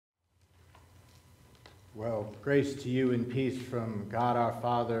Well, grace to you and peace from God our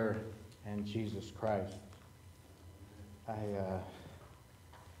Father and Jesus Christ. I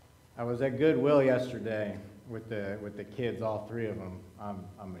was at Goodwill yesterday with the kids, all three of them.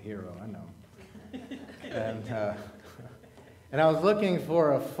 I'm a hero, I know. And I was looking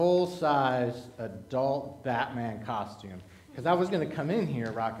for a full-size adult Batman costume because I was going to come in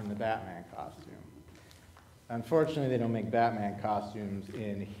here rocking the Batman costume. Unfortunately, they don't make Batman costumes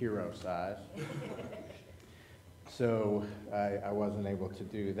in hero size. So I wasn't able to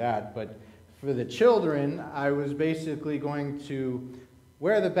do that. But for the children, I was basically going to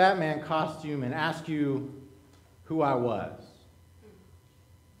wear the Batman costume and ask you who I was.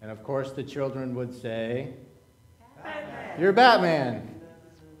 And of course, the children would say, Batman. You're Batman.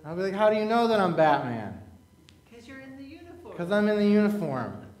 I'd be like, how do you know that I'm Batman? Because you're in the uniform. Because I'm in the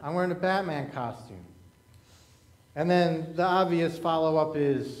uniform. I'm wearing a Batman costume. And then the obvious follow-up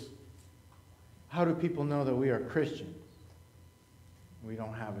is, how do people know that we are Christians? We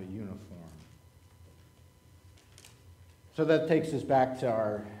don't have a uniform. So that takes us back to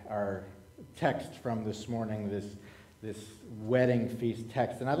our text from this morning, this wedding feast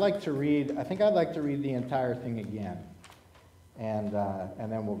text. And I'd like to read the entire thing again. And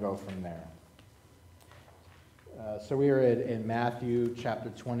then we'll go from there. So we are in Matthew chapter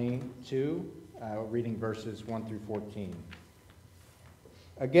 22, reading verses 1 through 14.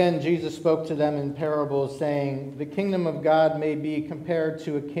 Again, Jesus spoke to them in parables, saying, "The kingdom of God may be compared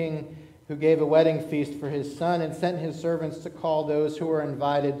to a king who gave a wedding feast for his son and sent his servants to call those who were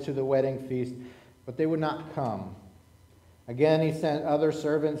invited to the wedding feast, but they would not come. Again, he sent other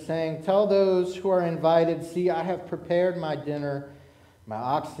servants, saying, 'Tell those who are invited, see, I have prepared my dinner. My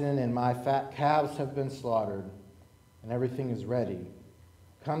oxen and my fat calves have been slaughtered, and everything is ready.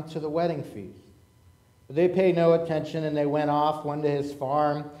 Come to the wedding feast.' But they paid no attention, and they went off, one to his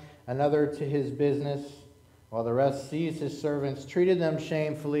farm, another to his business, while the rest seized his servants, treated them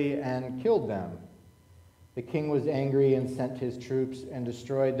shamefully, and killed them. The king was angry and sent his troops and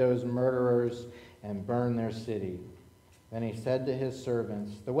destroyed those murderers and burned their city. Then he said to his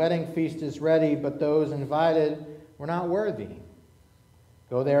servants, 'The wedding feast is ready, but those invited were not worthy.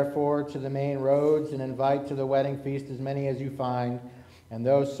 Go therefore to the main roads and invite to the wedding feast as many as you find.' And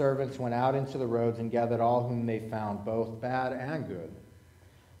those servants went out into the roads and gathered all whom they found, both bad and good.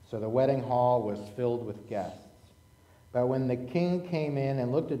 So the wedding hall was filled with guests. But when the king came in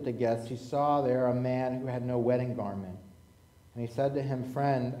and looked at the guests, he saw there a man who had no wedding garment. And he said to him,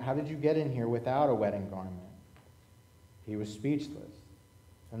 'Friend, how did you get in here without a wedding garment?' He was speechless.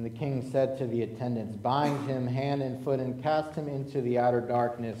 And the king said to the attendants, 'Bind him hand and foot and cast him into the outer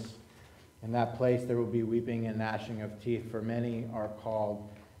darkness. In that place there will be weeping and gnashing of teeth, for many are called,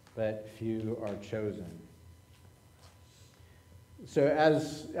 but few are chosen.'" So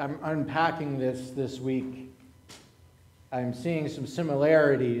as I'm unpacking this week, I'm seeing some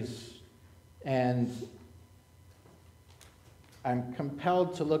similarities, and I'm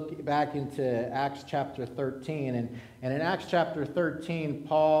compelled to look back into Acts chapter 13. And in Acts chapter 13,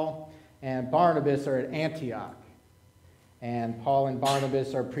 Paul and Barnabas are at Antioch. And Paul and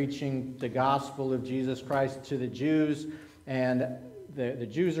Barnabas are preaching the gospel of Jesus Christ to the Jews. And the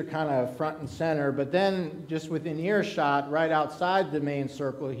Jews are kind of front and center. But then just within earshot, right outside the main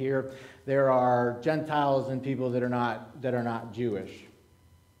circle here, there are Gentiles and people that are not Jewish.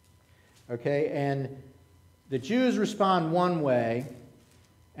 Okay? And the Jews respond one way,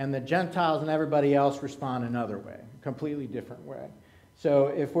 and the Gentiles and everybody else respond another way, a completely different way. So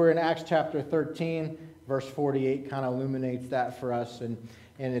if we're in Acts chapter 13, verse 48 kind of illuminates that for us, and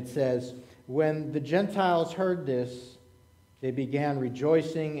it says, "When the Gentiles heard this, they began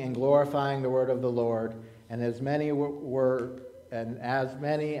rejoicing and glorifying the word of the Lord, and as many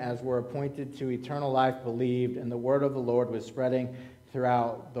as were appointed to eternal life believed, and the word of the Lord was spreading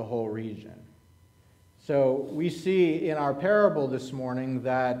throughout the whole region." So we see in our parable this morning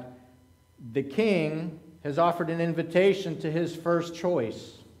that the king has offered an invitation to his first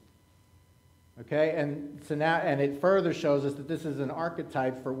choice. Okay, and so now, and it further shows us that this is an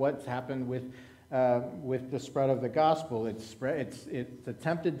archetype for what's happened with the spread of the gospel. It's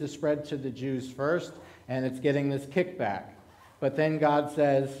attempted to spread to the Jews first, and it's getting this kickback. But then God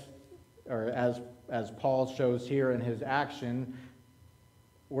says, or as Paul shows here in his action,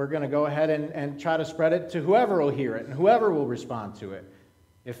 we're going to go ahead and try to spread it to whoever will hear it and whoever will respond to it.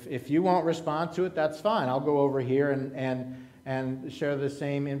 If you won't respond to it, that's fine. I'll go over here and share the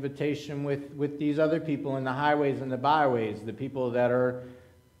same invitation with these other people in the highways and the byways, the people that are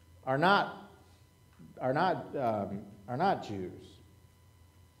not Jews.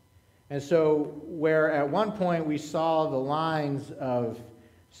 And so where at one point we saw the lines of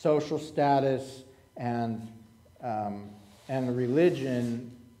social status and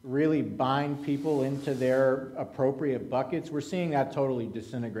religion really bind people into their appropriate buckets, we're seeing that totally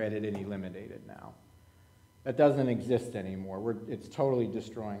disintegrated and eliminated now. That doesn't exist anymore. It's totally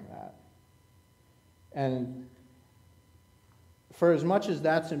destroying that. And for as much as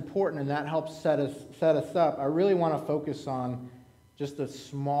that's important and that helps set us up, I really want to focus on just a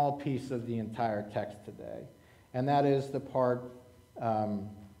small piece of the entire text today. And that is the part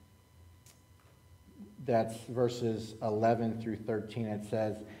that's verses 11 through 13. It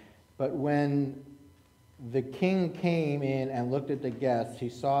says, "But when the king came in and looked at the guests, he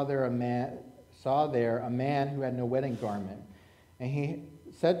saw there a man who had no wedding garment. And he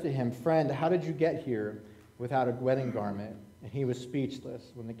said to him, 'Friend, how did you get here without a wedding garment?' And he was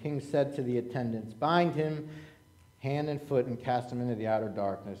speechless. When the king said to the attendants, 'Bind him hand and foot and cast him into the outer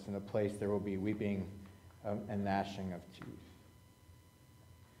darkness. In a place there will be weeping and gnashing of teeth.'"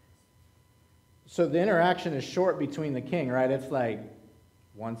 So the interaction is short between the king, right? It's like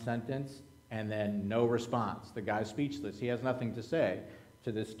one sentence and then no response. The guy's speechless. He has nothing to say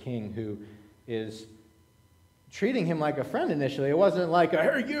to this king who is treating him like a friend initially. It wasn't like,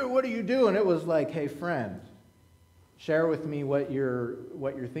 "Hey, you, what are you doing?" It was like, "Hey, friend, share with me what you're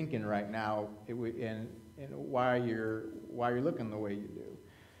thinking right now and why you're looking the way you do."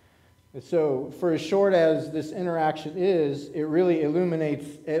 And so for as short as this interaction is, it really illuminates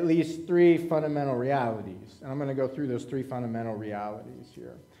at least three fundamental realities. And I'm going to go through those three fundamental realities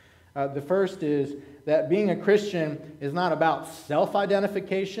here. The first is that being a Christian is not about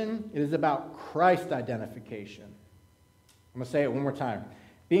self-identification. It is about Christ identification. I'm going to say it one more time.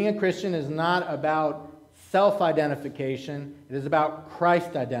 Being a Christian is not about self-identification. It is about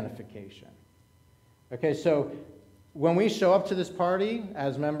Christ identification. Okay, so when we show up to this party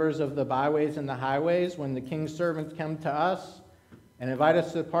as members of the byways and the highways, when the king's servants come to us and invite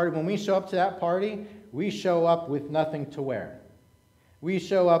us to the party, when we show up to that party, we show up with nothing to wear. We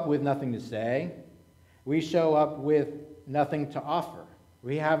show up with nothing to say. We show up with nothing to offer.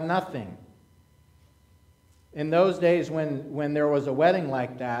 We have nothing. In those days when there was a wedding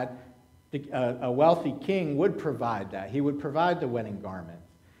like that, a wealthy king would provide that. He would provide the wedding garment.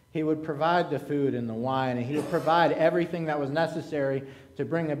 He would provide the food and the wine, and he would provide everything that was necessary to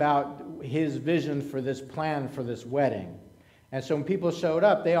bring about his vision for this plan for this wedding. And so when people showed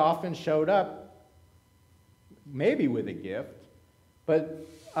up, they often showed up maybe with a gift, but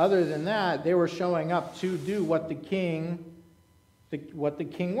other than that, they were showing up to do what the king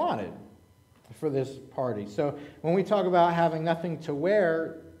wanted for this party. So when we talk about having nothing to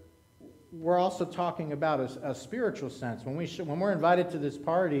wear, we're also talking about a spiritual sense. When we're invited to this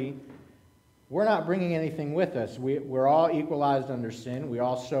party, we're not bringing anything with us. We're all equalized under sin. We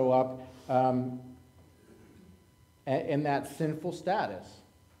all show up in that sinful status.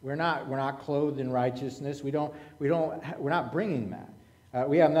 We're not clothed in righteousness. We're not bringing that.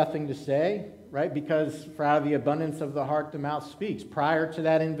 We have nothing to say, right? Because for out of the abundance of the heart, the mouth speaks. Prior to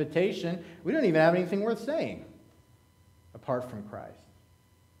that invitation, we don't even have anything worth saying apart from Christ.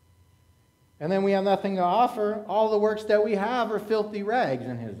 And then we have nothing to offer. All the works that we have are filthy rags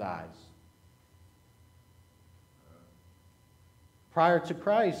in his eyes. Prior to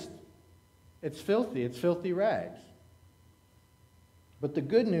Christ, it's filthy. It's filthy rags. But the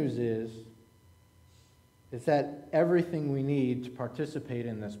good news is that everything we need to participate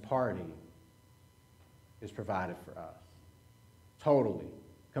in this party is provided for us. Totally,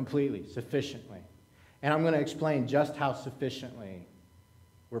 completely, sufficiently. And I'm going to explain just how sufficiently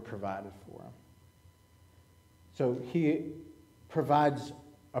we're provided for. So he provides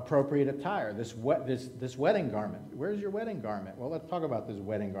appropriate attire, this wedding garment. Where's your wedding garment? Well, let's talk about this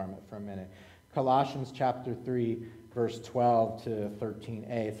wedding garment for a minute. Colossians chapter 3, verse 12 to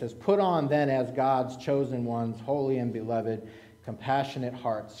 13a. It says, "Put on then as God's chosen ones, holy and beloved, compassionate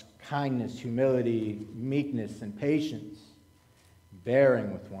hearts, kindness, humility, meekness, and patience,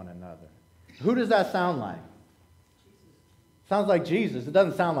 bearing with one another." Who does that sound like? Sounds like Jesus. It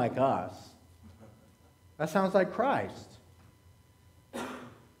doesn't sound like us. That sounds like Christ.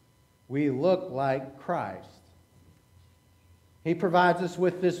 We look like Christ. He provides us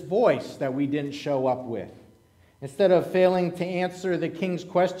with this voice that we didn't show up with. Instead of failing to answer the king's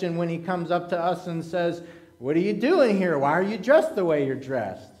question when he comes up to us and says, "What are you doing here? Why are you dressed the way you're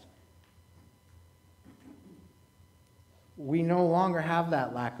dressed?" We no longer have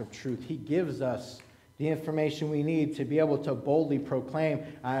that lack of truth. He gives us the information we need to be able to boldly proclaim,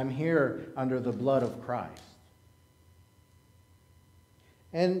 "I am here under the blood of Christ."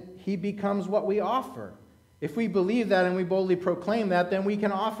 And he becomes what we offer. If we believe that and we boldly proclaim that, then we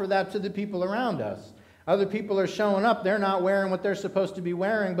can offer that to the people around us. Other people are showing up. They're not wearing what they're supposed to be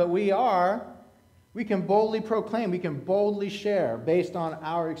wearing, but we are. We can boldly proclaim, we can boldly share based on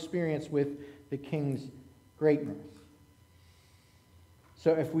our experience with the King's greatness.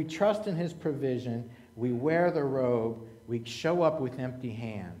 So if we trust in his provision, we wear the robe, we show up with empty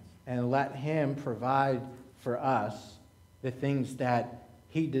hands, and let him provide for us the things that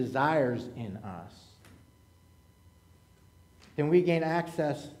he desires in us, then we gain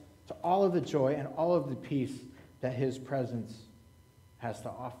access to all of the joy and all of the peace that his presence has to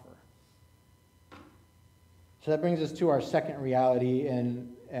offer. So that brings us to our second reality,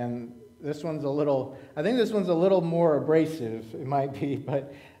 and this one's I think this one's a little more abrasive, it might be,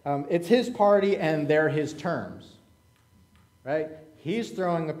 but it's his party and they're his terms, right? He's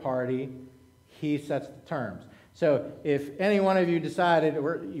throwing the party, he sets the terms. So if any one of you decided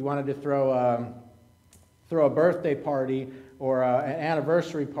you wanted to throw a birthday party or an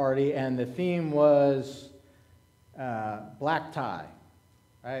anniversary party, and the theme was black tie,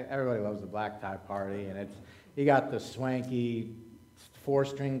 right? Everybody loves the black tie party, and you got the swanky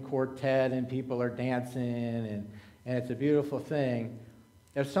 4-string quartet, and people are dancing, and it's a beautiful thing.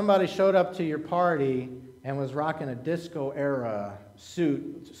 If somebody showed up to your party and was rocking a disco-era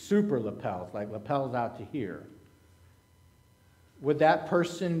suit, super lapels, like lapels out to here, would that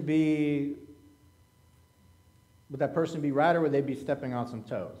person be right, or would they be stepping on some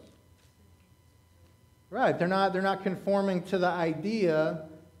toes? Right, they're not conforming to the idea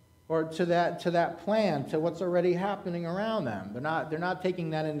or to that plan, to what's already happening around them. They're not taking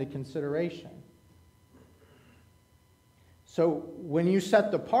that into consideration. So when you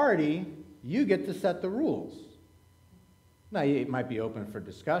set the party, you get to set the rules. Now, it might be open for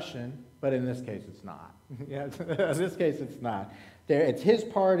discussion, but in this case, it's not. Yeah, in this case, it's not. It's his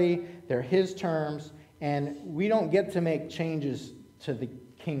party, they're his terms, and we don't get to make changes to the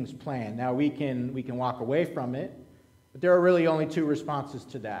king's plan. Now, we can walk away from it, but there are really only two responses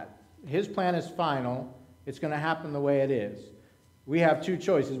to that. His plan is final. It's going to happen the way it is. We have two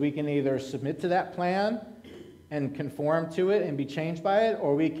choices. We can either submit to that plan and conform to it and be changed by it,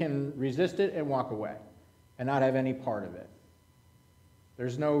 or we can resist it and walk away and not have any part of it.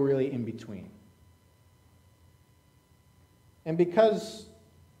 There's no really in between. And because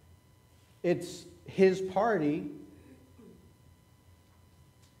it's his party,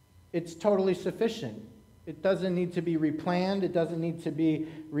 it's totally sufficient. It doesn't need to be replanned. It doesn't need to be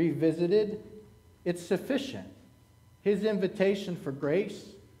revisited. It's sufficient. His invitation for grace,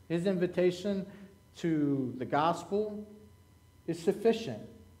 his invitation to the gospel is sufficient.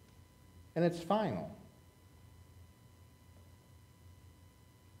 And it's final.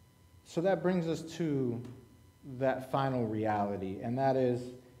 So that brings us to that final reality, and that is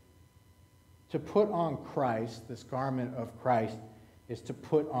to put on Christ, this garment of Christ, is to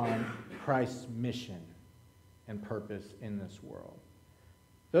put on Christ's mission and purpose in this world.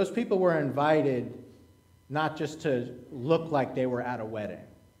 Those people were invited not just to look like they were at a wedding.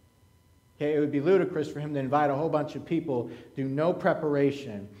 Okay, it would be ludicrous for him to invite a whole bunch of people, do no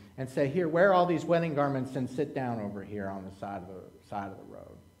preparation, and say, here, wear all these wedding garments and sit down over here on the side of the road.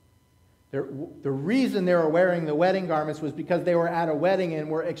 The reason they were wearing the wedding garments was because they were at a wedding and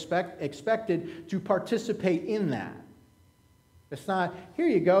were expected to participate in that. It's not, here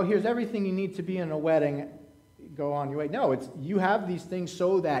you go, here's everything you need to be in a wedding, go on your way. No, it's you have these things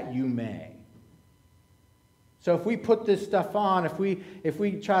so that you may. So if we put this stuff on, if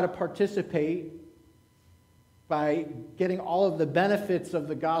we try to participate by getting all of the benefits of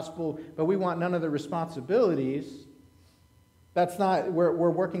the gospel, but we want none of the responsibilities, that's not, we're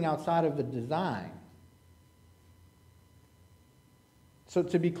working outside of the design. So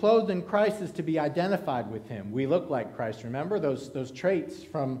to be clothed in Christ is to be identified with him. We look like Christ. Remember those traits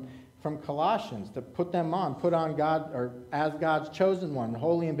from Colossians, to put them on, put on God, or as God's chosen one,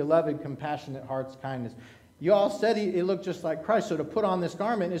 holy and beloved, compassionate hearts, kindness. You all said he looked just like Christ, so to put on this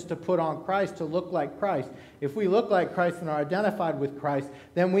garment is to put on Christ, to look like Christ. If we look like Christ and are identified with Christ,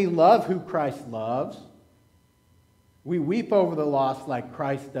 then we love who Christ loves. We weep over the lost like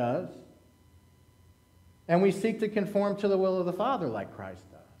Christ does. And we seek to conform to the will of the Father like Christ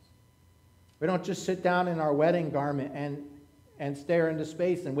does. We don't just sit down in our wedding garment and stare into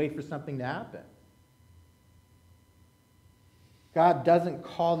space and wait for something to happen. God doesn't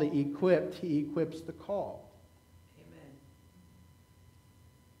call the equipped, he equips the called. Amen.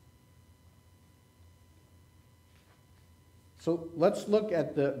 So let's look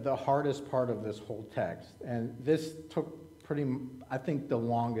at the hardest part of this whole text. And this took I think the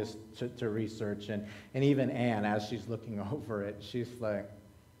longest to research. And even Anne, as she's looking over it, she's like,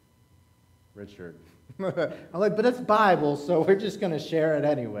 Richard. I'm like, but it's Bible, so we're just going to share it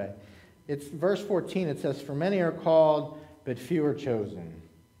anyway. It's verse 14. It says, for many are called, but few are chosen.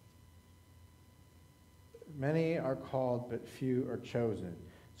 Many are called, but few are chosen.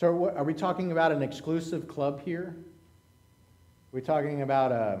 So are we talking about an exclusive club here? Are we talking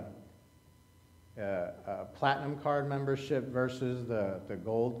about a platinum card membership versus the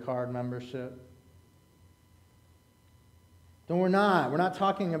gold card membership? No, we're not. We're not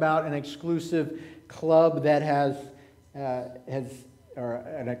talking about an exclusive club that has or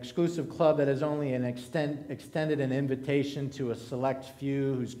an exclusive club that has only extended an invitation to a select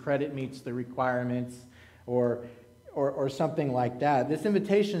few whose credit meets the requirements, or something like that. This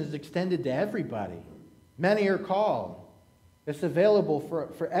invitation is extended to everybody. Many are called. It's available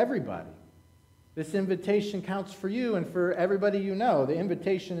for everybody. This invitation counts for you and for everybody you know. The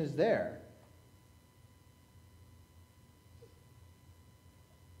invitation is there.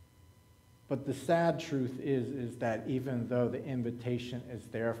 But the sad truth is that even though the invitation is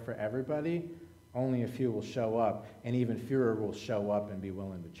there for everybody, only a few will show up, and even fewer will show up and be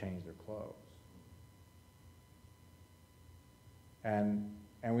willing to change their clothes. And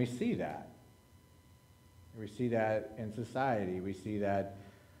we see that. We see that in society. We see that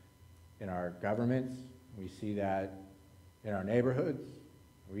in our governments. We see that in our neighborhoods.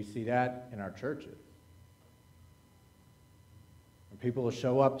 We see that in our churches. And people will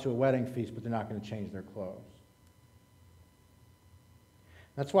show up to a wedding feast, but they're not going to change their clothes.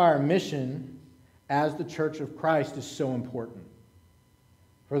 That's why our mission as the Church of Christ is so important.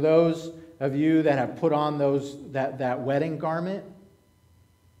 For those of you that have put on that wedding garment,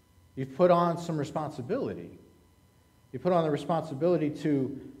 you've put on some responsibility. You put on the responsibility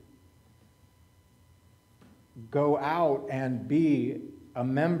to go out and be a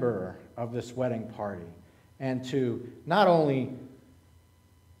member of this wedding party, and to not only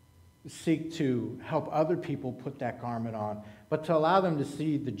seek to help other people put that garment on, but to allow them to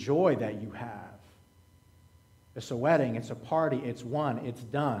see the joy that you have. It's a wedding, it's a party, it's one, it's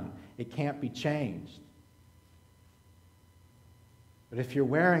done. It can't be changed. But if you're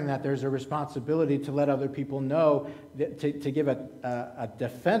wearing that, there's a responsibility to let other people know, to give a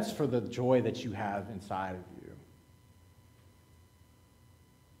defense for the joy that you have inside of you.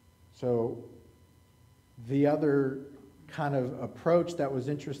 So the other kind of approach that was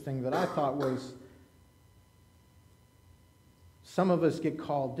interesting that I thought was, some of us get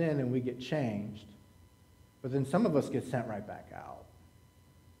called in and we get changed, but then some of us get sent right back out.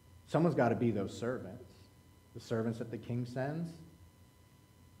 Someone's got to be those servants. The servants that the king sends,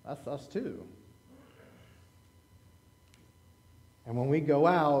 that's us too. And when we go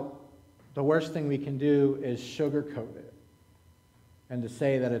out, the worst thing we can do is sugarcoat it and to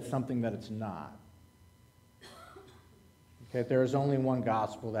say that it's something that it's not. Okay, there is only one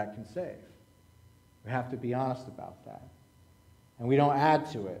gospel that can save. We have to be honest about that. And we don't add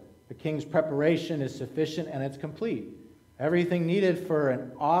to it. The king's preparation is sufficient and it's complete. Everything needed for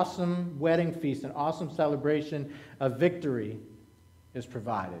an awesome wedding feast, an awesome celebration of victory is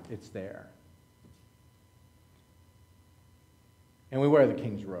provided. It's there. And we wear the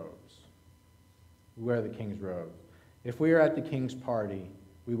king's robes. We wear the king's robe. If we are at the king's party,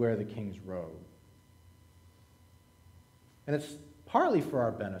 we wear the king's robe. And it's partly for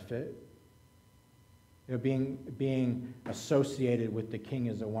our benefit. You know, being associated with the king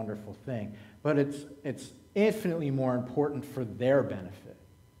is a wonderful thing. But it's infinitely more important for their benefit.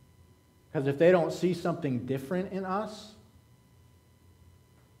 Because if they don't see something different in us,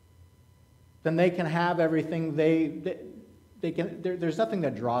 then they can have everything they can. There's nothing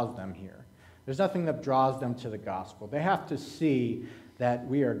that draws them here. There's nothing that draws them to the gospel. They have to see that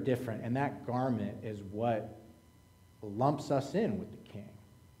we are different, and that garment is what lumps us in with the king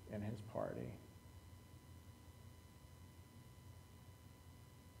and his party.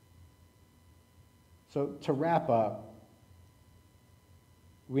 So to wrap up,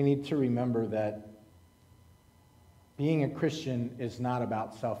 we need to remember that being a Christian is not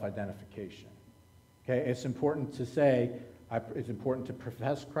about self-identification. Okay, it's important to say, it's important to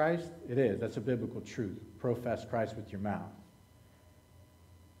profess Christ. It is. That's a biblical truth. Profess Christ with your mouth.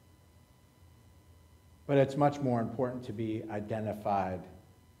 But it's much more important to be identified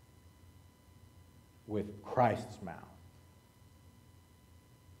with Christ's mouth.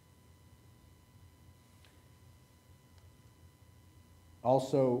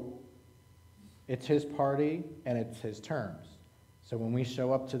 Also, it's his party and it's his terms. So when we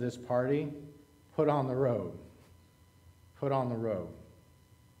show up to this party, put on the robe. Put on the robe.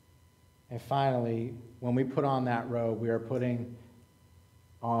 And finally, when we put on that robe, we are putting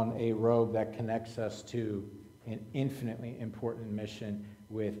on a robe that connects us to an infinitely important mission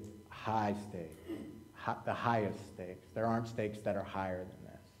with high stakes, the highest stakes. There aren't stakes that are higher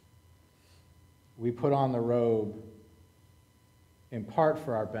than this. We put on the robe in part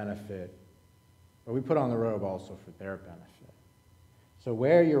for our benefit, but we put on the robe also for their benefit. So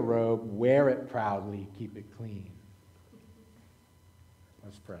wear your robe, wear it proudly, keep it clean.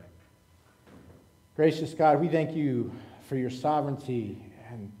 Let's pray. Gracious God, we thank you for your sovereignty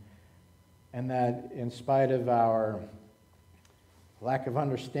and that in spite of our lack of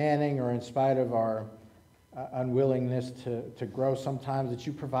understanding or in spite of our unwillingness to grow sometimes, that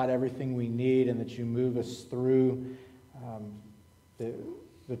you provide everything we need and that you move us through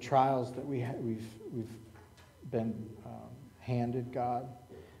the trials that we've been handed, God.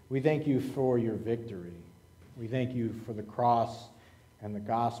 We thank you for your victory. We thank you for the cross and the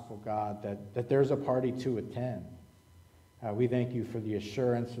gospel, God, that there's a party to attend. We thank you for the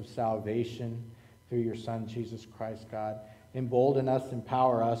assurance of salvation through your Son, Jesus Christ, God. Embolden us,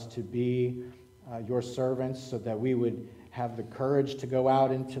 empower us to be your servants so that we would have the courage to go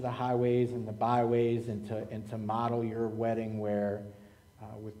out into the highways and the byways and to model your wedding wear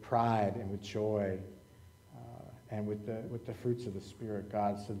with pride and with joy and with the fruits of the Spirit,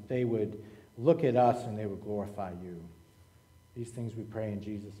 God, so that they would look at us and they would glorify you. These things we pray in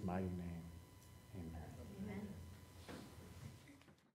Jesus' mighty name.